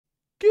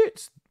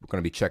skits. We're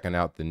gonna be checking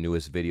out the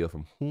newest video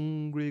from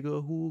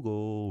Hungrier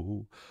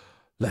Hugo.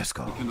 Let's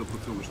go.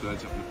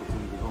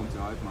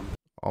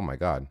 Oh my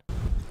god.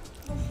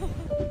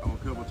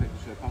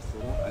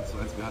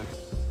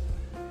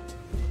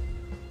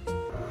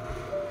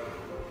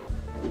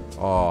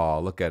 Oh,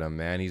 look at him,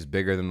 man. He's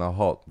bigger than the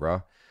Hulk,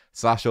 bro.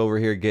 Sasha over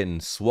here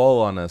getting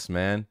swole on us,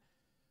 man.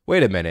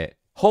 Wait a minute.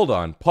 Hold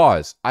on.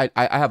 Pause. I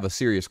have a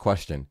serious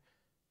question.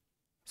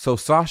 So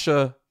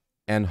Sasha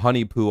and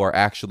Honey Poo are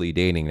actually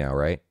dating now,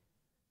 right?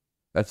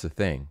 That's the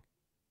thing.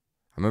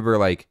 I remember,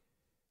 like,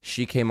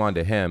 she came on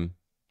to him,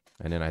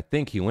 and then I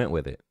think he went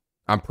with it.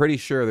 I'm pretty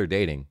sure they're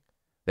dating.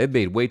 They've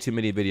made way too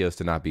many videos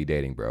to not be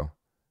dating, bro.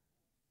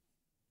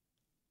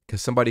 Can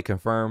somebody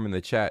confirm in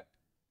the chat?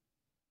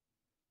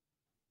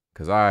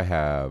 Because I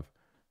have...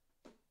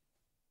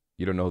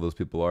 You don't know who those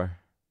people are?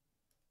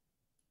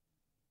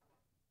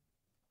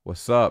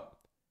 What's up?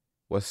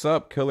 What's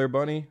up, Killer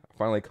Bunny? I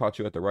finally caught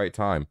you at the right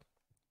time.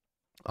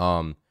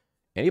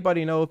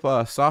 Anybody know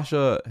if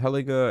Sasha,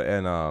 Heliga,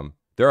 and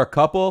they're a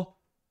couple?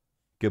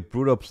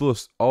 Gebruder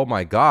Plus. Oh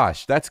my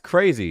gosh, that's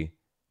crazy.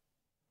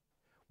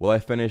 Will I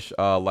finish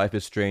Life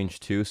is Strange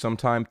 2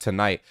 sometime?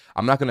 Tonight.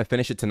 I'm not going to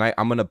finish it tonight.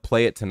 I'm going to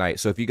play it tonight.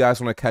 So if you guys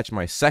want to catch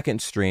my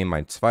second stream,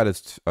 my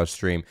zweite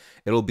stream,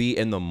 it'll be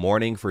in the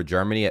morning for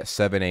Germany at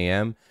 7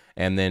 a.m.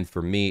 And then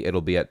for me,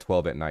 it'll be at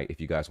 12 at night if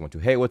you guys want to.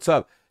 Hey, what's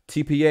up?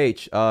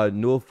 TPH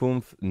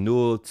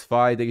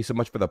 0502. Thank you so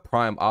much for the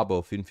Prime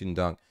Abo. Vielen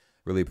Dank.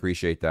 Really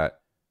appreciate that.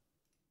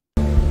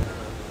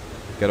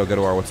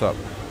 Ghetto R, what's up?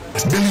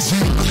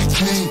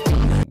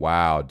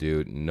 Wow,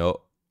 dude.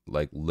 No,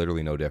 like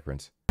literally no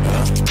difference.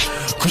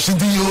 Was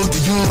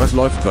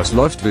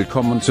läuft?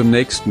 Willkommen zum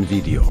nächsten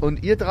Video.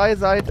 Und ihr drei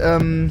seid,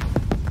 Dein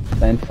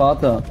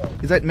Vater.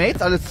 Ihr seid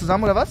Mates, alles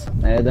zusammen, oder was?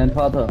 Dein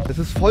Vater. Das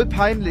ist voll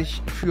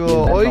peinlich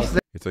für euch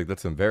It's like,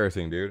 that's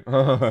embarrassing, dude.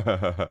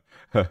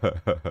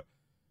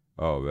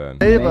 Oh, man.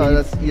 selber,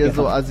 dass ihr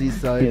so Assis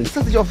seid. Ist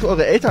das nicht auch für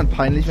eure Eltern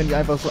peinlich, wenn ihr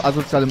einfach so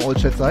asozial im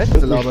Old-Chat seid?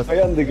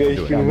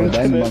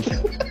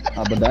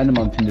 Aber deine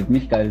Mom findet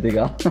mich geil,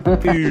 Digga.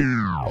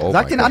 Oh,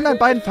 sag den anderen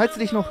beiden, falls sie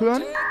dich noch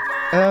hören,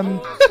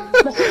 dann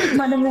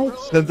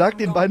sag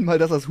den beiden mal,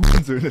 dass das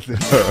Hurensöhne sind.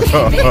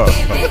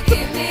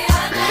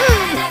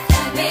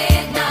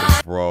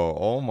 Bro,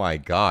 oh my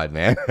god,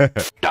 man.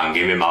 Dann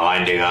gehen wir mal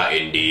rein, Digga,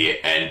 in die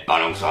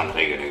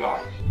Entbannungsanträge, Digga.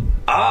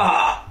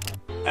 Ah!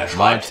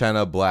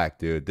 Montana Black,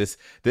 dude. This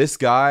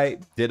guy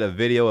did a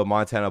video of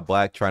Montana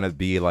Black trying to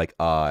be like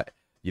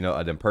you know,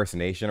 an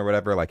impersonation or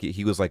whatever. Like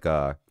he was like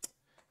a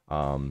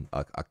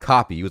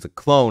copy. He was a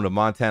clone of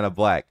Montana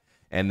Black.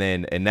 And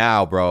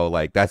now, bro,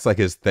 like that's like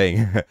his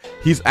thing.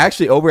 He's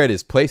actually over at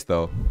his place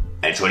though.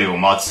 Entschuldigung,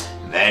 Mods,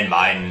 wenn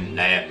meine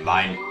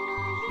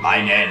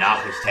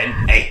Nachrichten,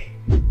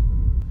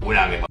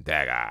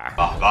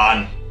 unangebracht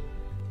waren,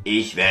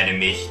 ich werde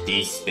mich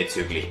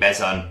diesbezüglich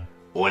bessern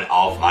und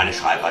auf meine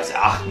Schreibweise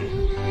achten.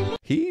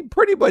 He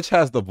pretty much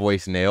has the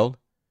voice nailed.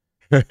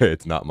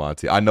 It's not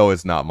Monty. I know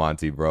it's not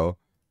Monty, bro.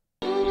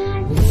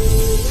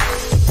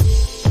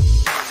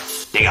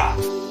 Digga.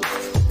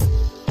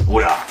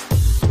 Bruder.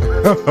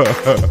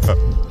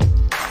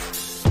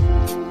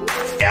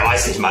 Er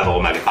weiß nicht mal,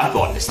 warum er gebannt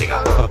worden ist,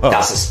 Digga.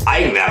 Das ist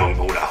Eigenwerbung,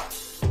 Bruder.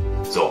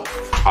 So.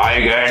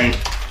 Eigenwerbung.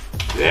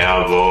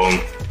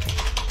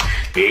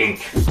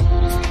 Pink.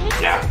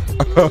 Ja.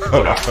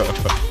 Bruder.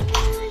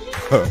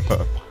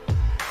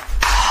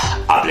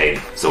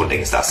 Ablehnen. So ein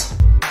Ding ist das.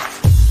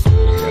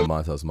 Yeah,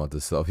 Monta's Monty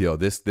self. Yo,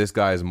 this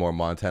guy is more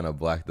Montana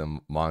Black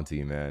than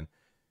Monty, man.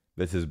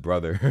 That's his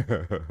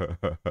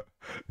brother.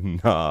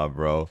 Nah,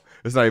 bro.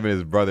 It's not even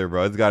his brother,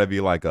 bro. It's gotta be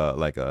like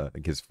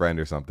his friend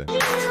or something. Wow.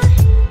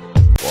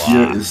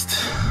 Hier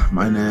ist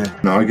meine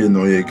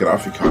nagelneue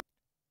Grafikkarte.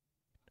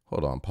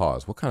 Hold on,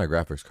 pause. What kind of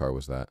graphics card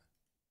was that?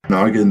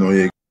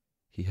 Nagelneue.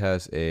 He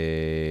has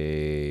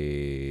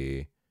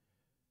a...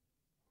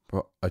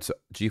 Bro, it's a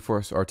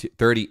GeForce RT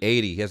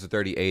 3080. He has a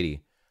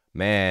 3080.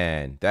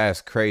 Man,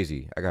 that's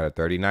crazy. I got a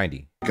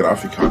 3090.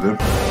 Grafikkarte.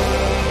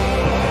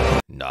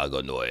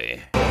 Nagelneu.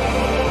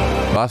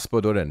 Was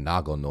bedeutet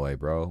Nagelneu,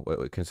 bro?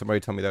 Wait, can somebody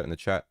tell me that in the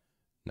chat?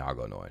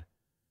 Nagelneu.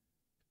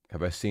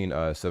 Have I seen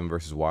 7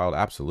 vs. Wild?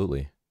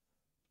 Absolutely.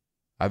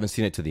 I haven't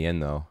seen it to the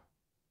end, though.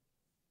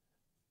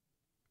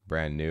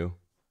 Brand new.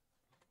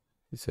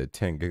 He said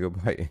 10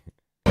 gigabyte.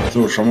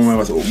 So, schauen wir mal,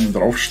 was oben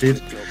drauf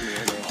steht.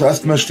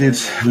 Erstmal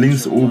steht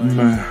links oben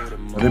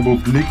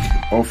Republic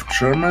of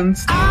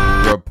Germans.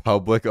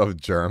 Republic of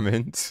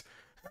Germans?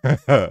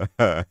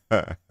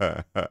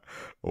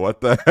 What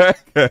the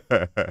heck?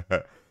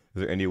 Is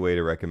there any way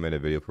to recommend a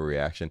video for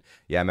reaction?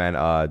 Yeah, man,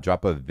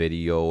 drop a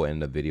video in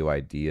the video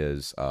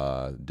ideas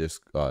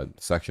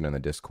section in the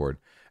Discord.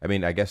 I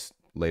mean, I guess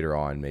later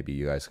on maybe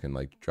you guys can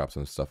like drop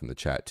some stuff in the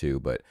chat too,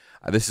 but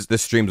this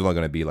stream's only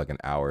going to be like an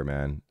hour,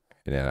 man.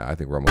 And I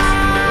think we're almost...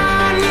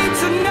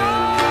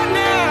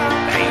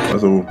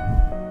 Also,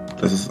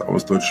 dass es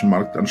aus deutschen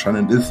Markt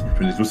anscheinend ist. Ich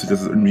finde es lustig,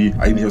 dass es irgendwie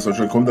eigentlich aus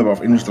Deutschland kommt, aber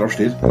auf Englisch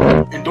draufsteht.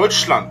 In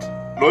Deutschland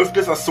läuft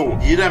es so.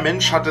 Jeder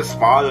Mensch hat das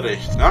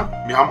Wahlrecht. Ne?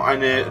 Wir haben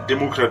eine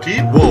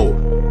Demokratie. Wow.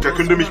 Der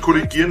könnte mich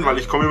korrigieren, weil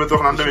ich komme immer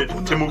durcheinander mit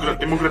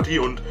Demokratie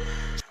und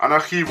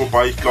Anarchie,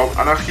 wobei ich glaube,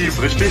 Anarchie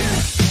ist richtig.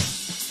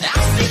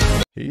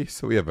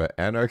 So we have an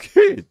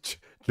anarchy.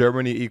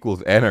 Germany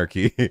equals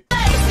anarchy.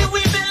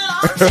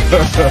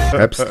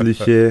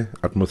 Herbstliche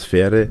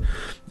Atmosphäre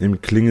im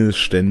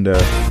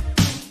Klingelständer.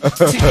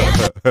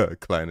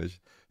 Kleine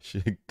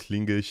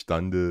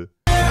Klingelstande.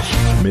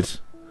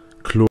 Mit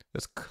Klo.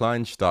 That's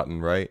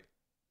Kleinstatten, right?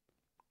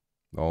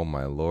 Oh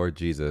my Lord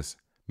Jesus.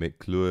 Mit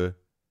Chloe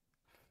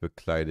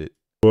verkleidet.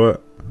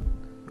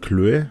 Chloe?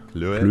 Chloe.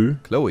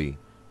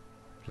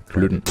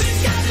 Klöten.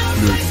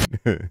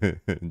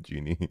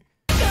 Genie.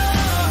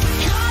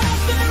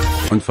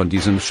 Und von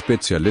diesem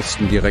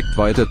Spezialisten direkt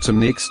weiter zum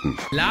nächsten.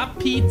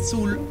 Lapis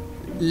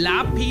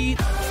Lazuli.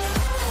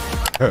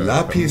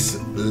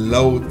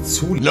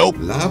 Nope.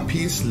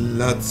 Lapis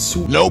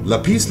Lazuli. Nope.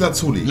 Lapis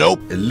Lazuli.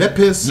 Nope.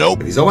 Lepis.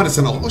 Nope. Wie soll man das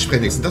denn auch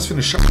aussprechen? Was ist denn das für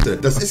eine Schachtel?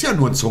 Das ist ja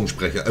nur ein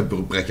Zungensprecher.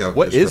 Brecher.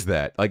 What is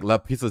that? Like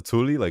Lapis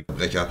Lazuli? Like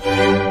Brecher.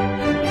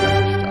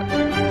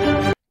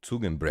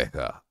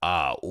 Zungenbrecher.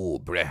 Ah, oh,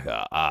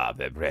 Brecher. Ah,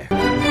 der Brecher.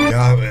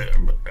 Ja,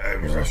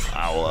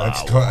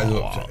 als toll,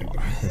 also.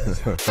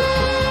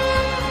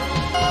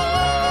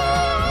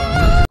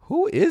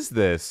 Who is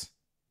this?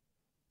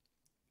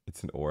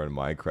 It's an ore in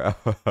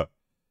Minecraft.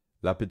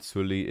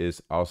 Lapizuli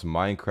is aus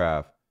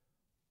Minecraft.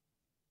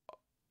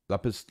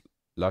 Lapis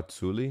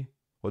Lazuli?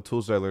 What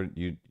tools did I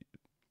learn?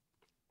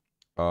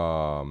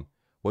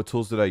 What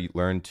tools did I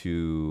learn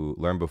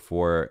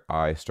before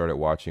I started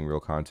watching real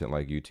content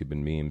like YouTube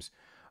and memes?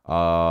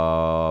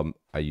 I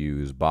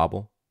used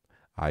Bobble.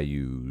 I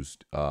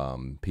used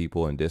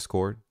people in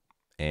Discord,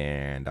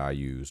 and I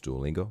used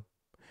Duolingo,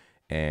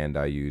 and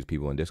I used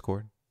people in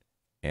Discord,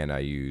 and I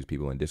used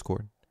people in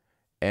Discord,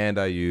 and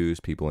I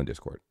used people in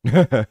Discord.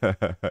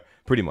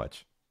 Pretty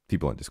much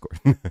people in Discord.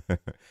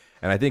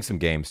 And I think some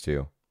games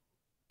too,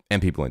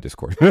 and people in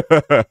Discord.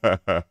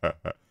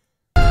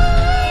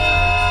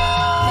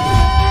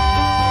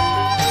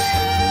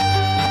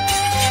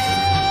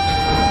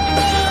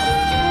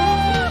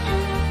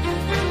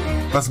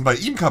 Was ist denn bei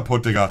ihm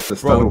kaputt, Digga?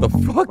 Das Bro, darum, what the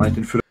fuck? weil ich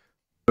den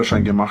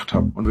Führerschein gemacht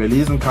habe. Und wer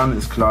lesen kann,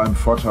 ist klar im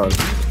Vorteil.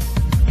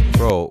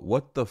 Bro,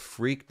 what the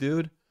freak,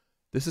 dude?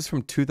 This is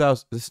from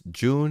 2000. This is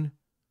June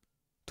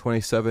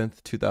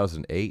 27th,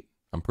 2008.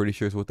 I'm pretty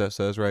sure is what that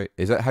says, right?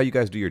 Is that how you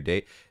guys do your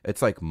date?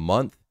 It's like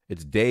month.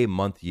 It's day,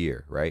 month,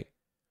 year, right?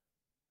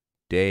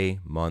 Day,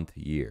 month,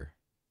 year.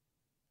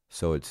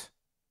 So is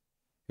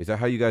that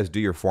how you guys do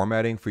your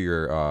formatting for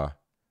your,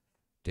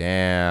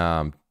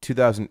 damn,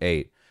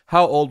 2008.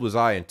 How old was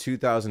I in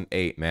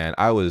 2008, man?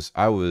 I was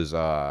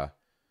like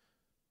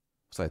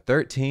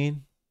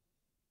 13.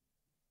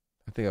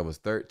 I think I was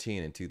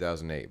 13 in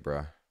 2008,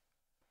 bruh.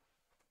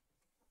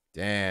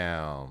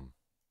 Damn.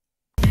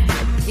 Da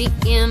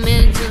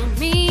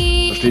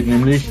steht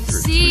nämlich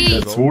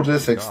der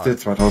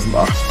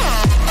 2.6.2008.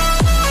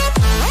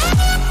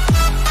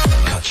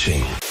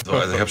 So,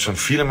 also ich habe schon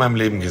viel in meinem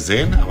Leben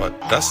gesehen, aber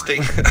das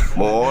Ding,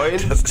 moin,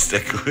 das ist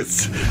der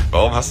coolste.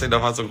 Warum hast du ihn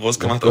damals so groß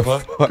gemacht,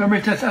 Opa?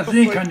 Damit das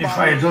sehen kann, die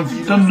Pfeil,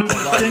 sonst dann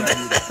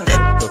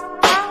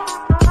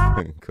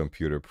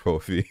Computer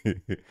Profi.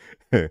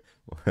 The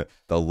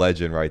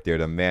legend right there,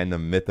 the man, the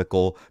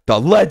mythical, the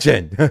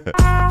legend.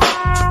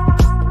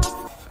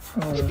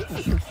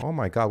 Oh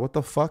my god, what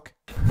the fuck?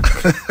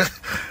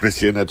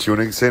 Bisschen in der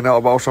Tuning-Szene,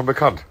 aber auch schon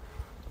bekannt.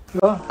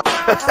 Ja.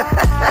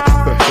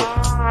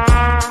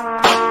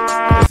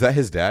 Is that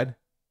his dad?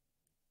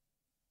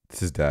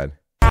 It's his dad.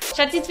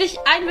 Schatz, jetzt will ich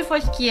ein, bevor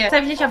ich gehe. Das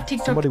habe ich nicht auf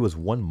TikTok Somebody was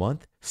 1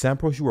 month?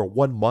 Sampros, you were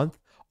 1 month?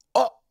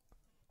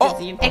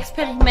 gesehen.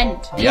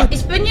 Experiment. Ja.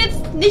 Ich bin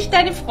jetzt nicht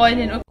deine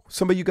Freundin. Okay?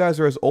 Some of you guys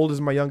are as old as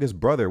my youngest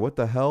brother. What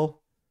the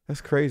hell?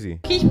 That's crazy.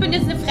 Okay, ich bin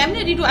jetzt eine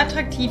Fremde, die du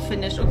attraktiv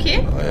findest,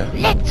 okay? Oh, ja.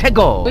 Let's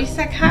go. Ich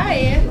sag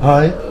hi.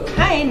 Hi.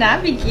 Hi,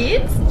 na, wie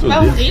geht's?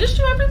 Warum redest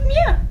du mal mit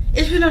mir?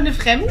 Ich bin doch eine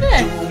Fremde.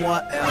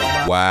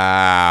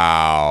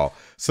 Wow.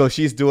 So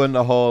she's doing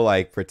the whole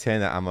like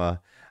pretend that I'm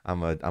a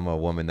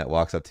woman that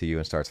walks up to you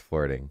and starts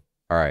flirting.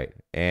 All right,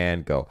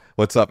 and go.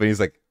 What's up? And he's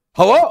like,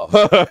 hello.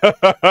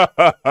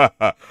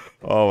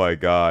 Oh my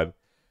god.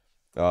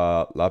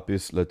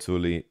 Lapis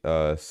lazuli,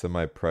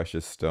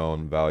 semi-precious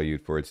stone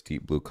valued for its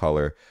deep blue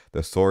color.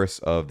 The source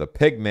of the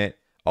pigment,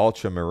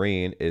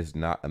 ultramarine, is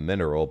not a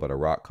mineral but a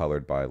rock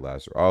colored by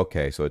Lazarus.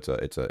 Okay, so it's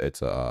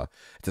a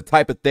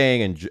type of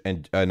thing,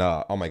 and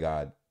oh my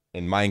god,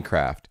 in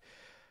Minecraft.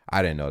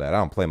 I didn't know that. I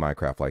don't play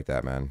Minecraft like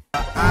that, man.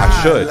 I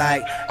should.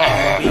 I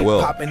will.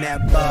 Was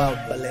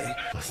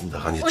ist denn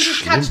daran jetzt Und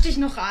ich catch dich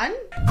noch an?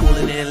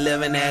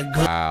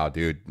 Wow,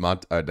 dude.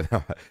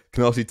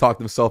 Knossi talked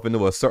himself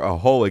into a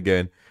hole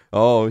again.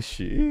 Oh,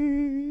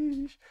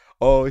 sheesh.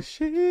 Oh,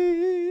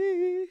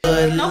 sheesh.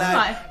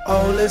 Nochmal.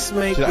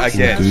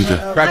 Again.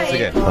 Practice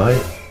again. Hi.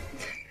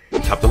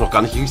 Ich hab doch noch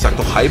gar nicht gesagt,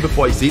 doch hi,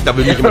 bevor ich sehe, da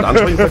will mich jemand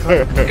ansprechen.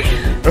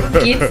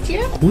 Geht's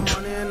dir? Gut.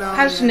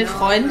 Hast du eine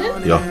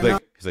Freundin? Ja.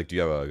 He's like, do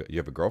you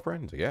have a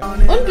girlfriend? He's like, yeah.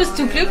 Und bist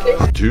du glücklich?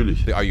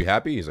 Natürlich. Are you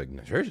happy? He's like,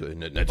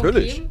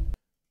 natürlich. Okay.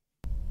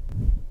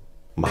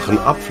 Mach einen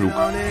Abflug.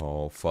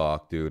 Oh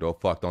fuck, dude. Oh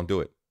fuck, don't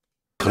do it.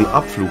 Ein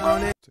Abflug.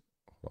 Hold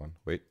on,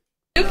 wait.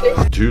 Wirklich?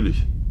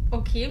 Natürlich.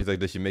 Okay. He's like,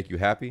 does she make you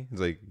happy? He's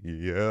like,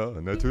 yeah,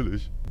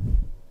 natürlich.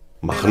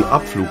 Mach einen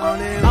Abflug.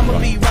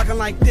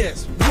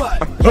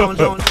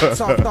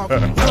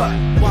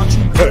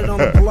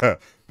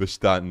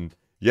 Bestanden.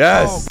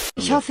 Yes!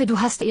 Ich hoffe, du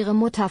hast ihre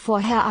Mutter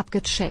vorher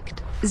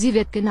abgecheckt. Sie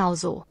wird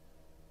genauso.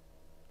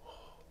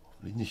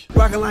 Nicht. Ich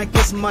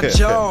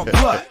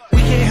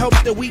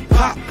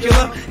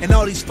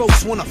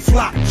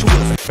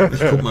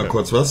guck mal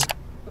kurz was.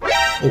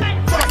 Oh.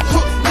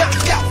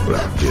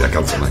 Ja,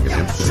 ganz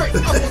unangenehm.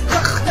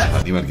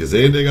 Hat niemand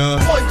gesehen, Digga?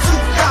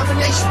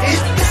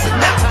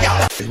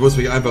 Ich muss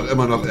mich einfach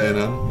immer noch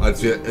erinnern,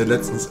 als wir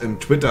letztens im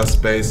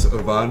Twitter-Space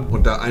waren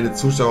und da eine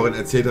Zuschauerin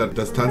erzählt hat,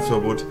 dass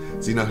Tanzverbot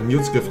sie nach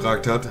Nudes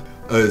gefragt hat,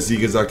 sie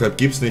gesagt hat,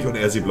 gibt's nicht und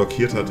er sie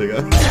blockiert hat,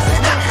 Digga.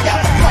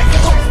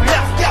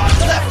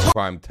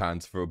 Prime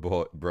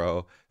Tanzverbot,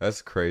 bro.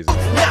 That's crazy.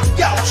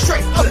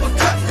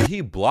 Did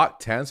he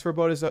block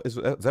Tanzverbot? Is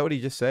that what he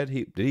just said?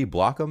 Did he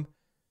block him?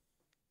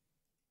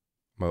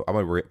 I'm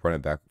gonna run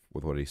it back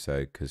with what he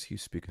said because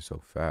he's speaking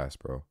so fast,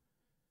 bro.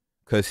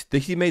 Because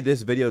he made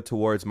this video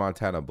towards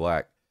Montana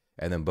Black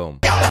and then boom.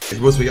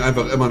 Ich muss mich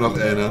einfach immer noch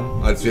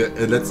erinnern, als wir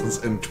letztens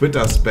im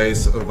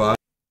Twitter-Space waren.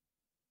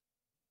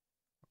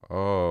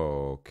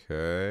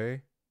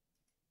 Okay.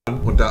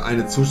 Und da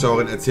eine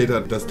Zuschauerin erzählt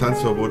hat, dass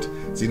Tanzverbot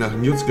sie nach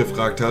Nudes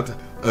gefragt hat,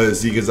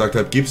 sie gesagt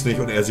hat, gibt's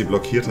nicht und er sie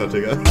blockiert hat,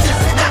 Digga.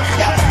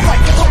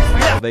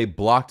 They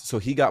blocked, so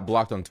he got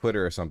blocked on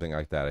Twitter or something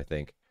like that, I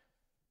think.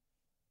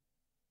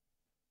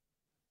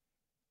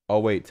 Oh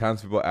wait,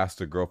 Tanzverbot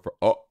asked a girl for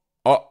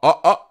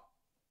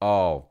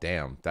oh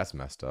damn, that's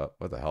messed up.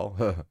 What the hell?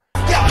 Well,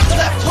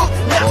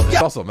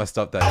 it's also messed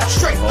up that.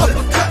 Ich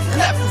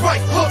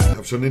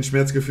hab schon den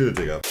Schmerz gefühlt,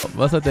 Digga.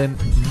 Was hat denn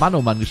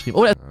Manoman geschrieben?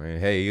 Oh, I mean,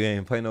 hey, you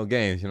ain't play no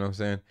games, you know what I'm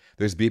saying?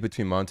 There's beef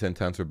between Monta and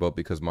Tanzverbot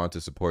because Monta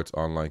supports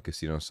online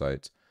casino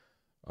sites.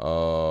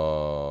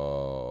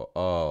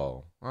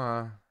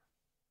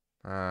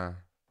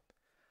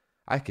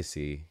 I could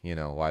see, you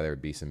know, why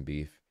there'd be some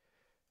beef.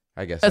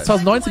 I guess.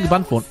 2019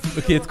 gebannt worden.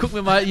 Okay, jetzt gucken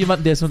wir mal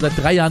jemanden, der schon seit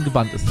 3 Jahren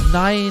gebannt ist.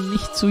 Nein,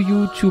 nicht zu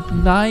YouTube.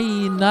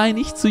 Nein, nein,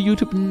 nicht zu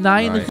YouTube.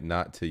 Nein.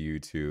 Not to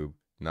YouTube.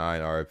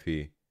 Nein,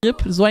 RP.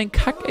 So ein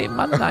Kack, ey,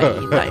 Mann,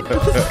 nein, nein.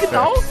 Das ist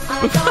genau.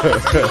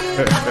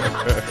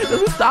 Das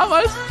ist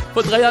damals,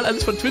 vor 3 Jahren, als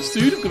ich von Twitch zu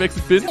YouTube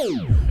gewechselt bin.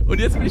 Und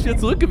jetzt bin ich wieder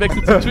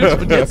zurückgewechselt zu Twitch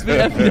und jetzt will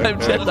er wieder im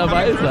Chat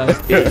dabei sein.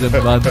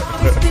 Ehrenmann.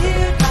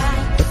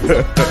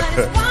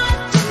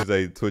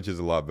 Like, Twitch is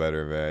a lot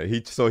better, man.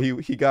 He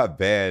got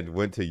banned,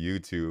 went to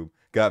YouTube,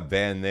 got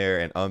banned there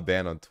and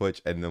unbanned on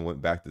Twitch, and then went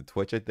back to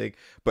Twitch, I think.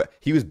 But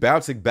he was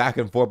bouncing back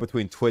and forth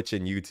between Twitch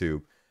and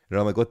YouTube. And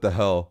I'm like, what the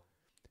hell?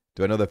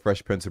 Do I know the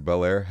Fresh Prince of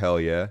Bel-Air? Hell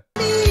yeah.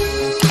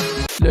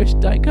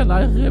 Löscht dein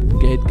Kanal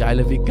Ripgate,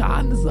 geile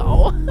vegane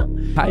Sau.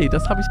 Hi,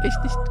 das habe ich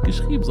echt nicht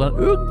geschrieben,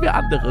 sondern irgendwer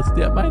anderes,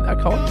 der meinen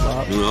Account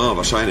war. Ja,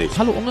 wahrscheinlich.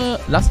 Hallo Unge,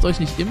 lasst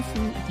euch nicht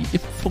impfen. Die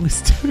Impfung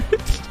ist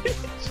tödlich.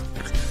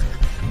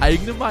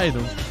 Eigene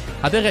Meinung.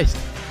 Hat er recht.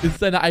 Ist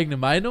seine eigene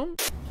Meinung?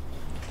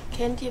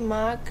 Kennt ihr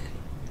Marc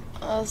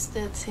aus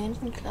der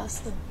 10.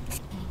 Klasse?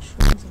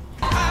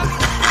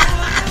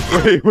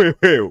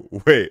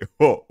 Wait.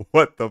 Oh,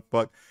 what the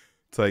fuck?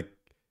 It's like,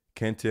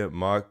 kennt ihr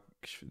Marc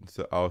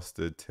aus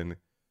der 10?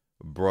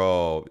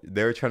 Bro,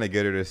 they were trying to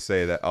get her to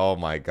say that. Oh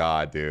my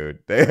god, dude.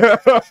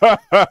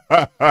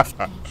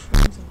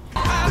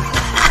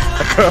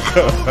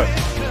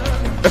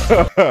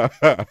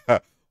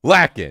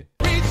 Lacking.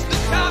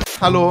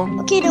 Hallo.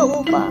 Okay, der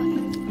Opa.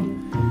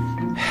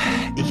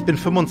 Ich bin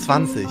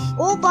 25.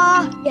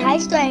 Opa, wie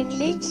heißt du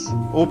eigentlich?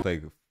 Opa.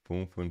 Like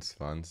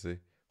 25.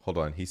 Hold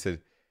on, he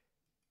said.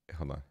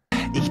 Hold on.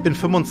 Ich bin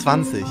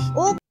 25.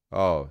 Opa.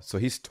 Oh, so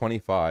he's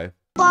 25.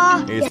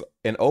 Opa.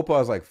 And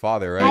Opa is like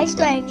father, right? Wie heißt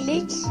du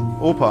eigentlich?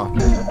 Opa.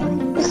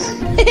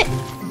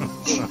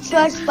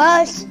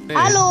 Spaß. Hey.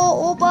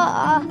 Hallo,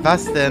 Opa.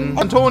 Was denn?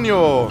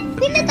 Antonio. Ich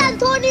bin nicht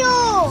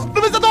Antonio.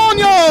 Du bist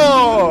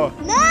Antonio.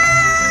 Nein.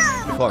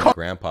 You call him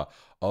Grandpa.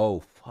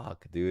 Oh,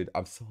 fuck, dude.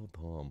 I'm so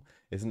dumb.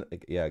 Isn't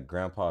it? Yeah,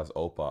 Grandpa's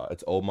Opa.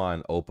 It's Oma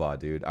and Opa,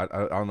 dude. I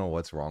don't know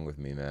what's wrong with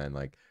me, man.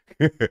 Like,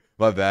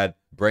 my bad.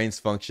 Brain's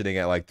functioning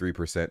at like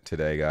 3%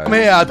 today, guys. Komm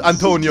her,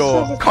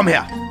 Antonio. Komm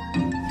her.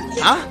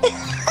 Ah?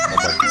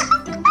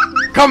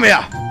 Komm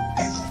her.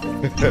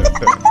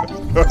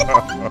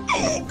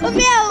 Komm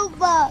her,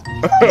 Opa.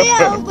 Komm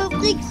her,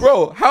 Opa.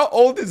 Bro, how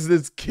old is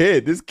this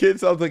kid? This kid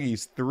sounds like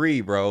he's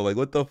 3, bro. Like,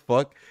 what the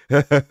fuck?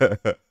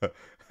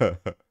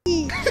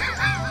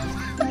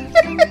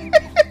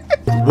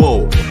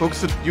 Wow.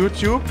 Guckst du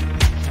YouTube?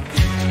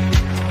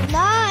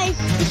 Nein,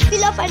 ich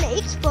spiele auf einer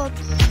Xbox.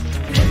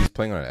 Oh, he's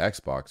playing on an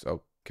Xbox.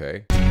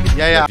 Okay.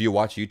 Ja, ja. Do you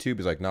watch YouTube?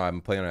 He's like, no,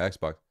 I'm playing on an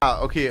Xbox.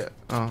 Ah, okay.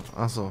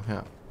 Ach so,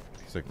 ja.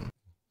 He's like,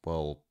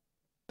 well,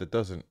 that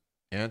doesn't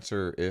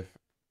answer if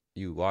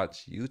you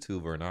watch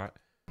YouTube or not.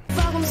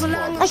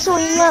 Ach so,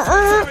 ja.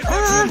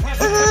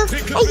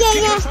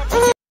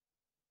 Ja.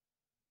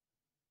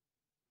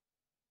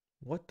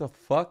 What the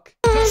fuck?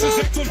 Ja.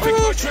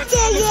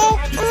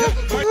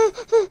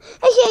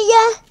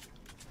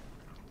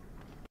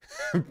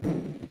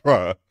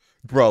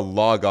 Bro,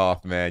 log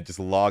off, man. Just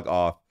log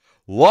off.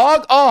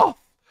 Log off!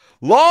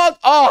 Log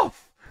off!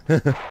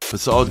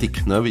 Bist du auch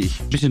dick, ne, wie ich?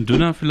 Bisschen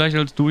dünner vielleicht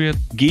als du jetzt.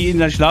 Geh in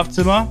dein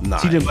Schlafzimmer,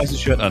 zieh dir ein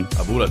weißes Shirt an.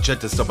 Aber Bruder,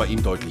 Chat ist doch bei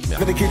ihm deutlich mehr.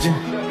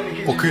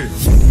 Okay.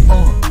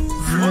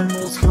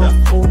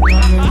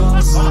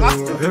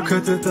 Wer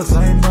könnte das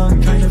sein,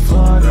 Mann? Keine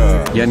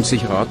Frage. Jens,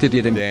 ich rate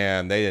dir den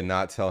Damn, they did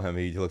not tell him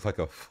he looks like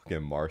a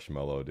fucking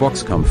marshmallow, dude.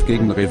 Boxkampf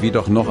gegen Revi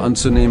doch noch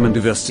anzunehmen,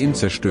 du wirst ihn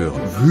zerstören.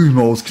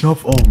 Wühlmaus,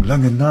 Knopfaugen,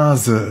 lange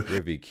Nase.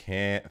 Rivi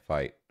can't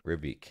fight.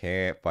 Rivi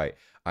can't fight.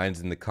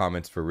 Eins in the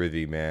comments for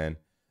Rivi, man.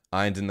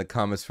 Eins in the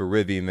comments for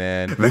Rivi,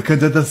 man. Wer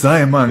könnte das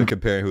sein, Mann?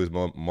 Comparing who's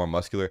more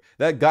muscular.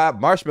 That guy,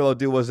 marshmallow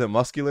dude, wasn't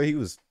muscular. He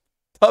was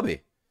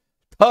tubby.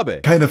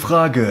 Tubby. Keine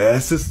Frage,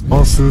 es ist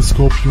Masse,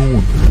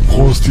 Skorpion,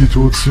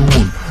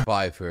 Prostitution.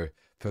 2 für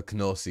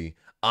Knossi.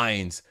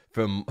 1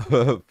 für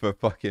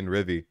fucking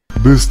Rivi.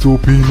 Bist du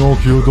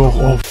Pinocchio doch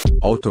oft?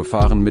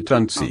 Autofahren mit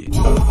Lanzi.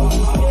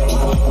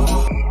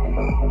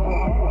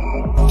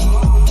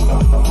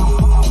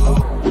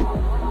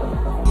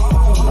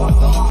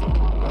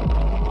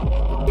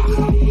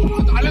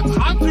 Alle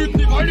Trantüten,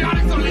 die wollen ja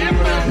nicht so leben.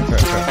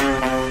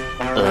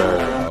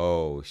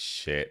 Oh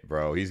shit,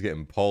 bro. He's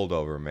getting pulled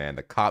over, man.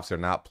 The cops are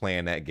not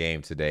playing that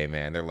game today,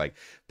 man. They're like,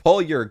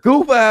 pull your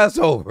goof ass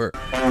over.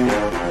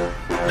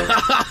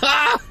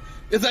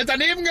 Ihr seid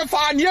daneben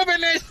gefahren, hier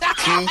bin ich.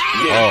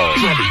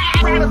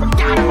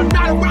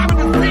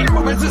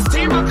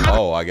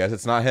 Oh, I guess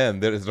it's not him.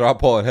 They're not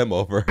pulling him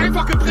over.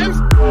 Einfach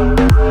gebremst.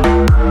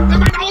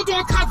 Mein Auto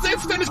hat gerade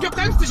selbstständig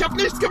gebremst. Ich hab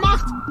nichts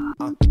gemacht.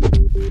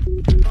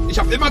 Ich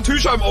hab immer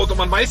Tücher im Auto.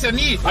 Man weiß ja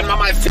nie, wann man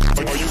mal fickt.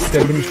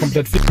 Der will mich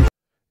komplett ficken.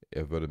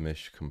 Er würde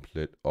mich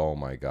komplett... Oh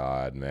my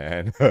god,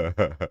 man.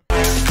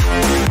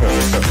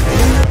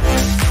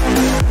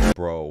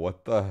 Bro,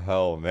 what the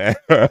hell, man?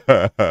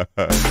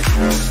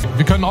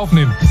 Wir können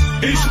aufnehmen.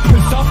 Ich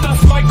bin auf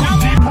das Mic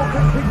und die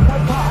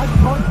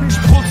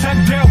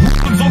 90% der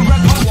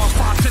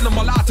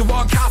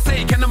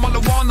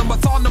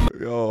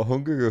Yo,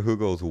 Hungrier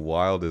Hugo's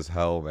wild as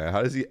hell, man.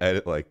 How does he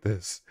edit like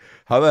this?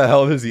 How the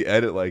hell does he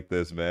edit like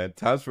this, man?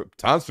 Times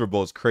for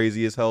Boat's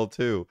crazy as hell,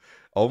 too.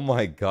 Oh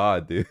my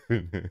god, dude.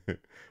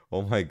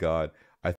 Oh my god.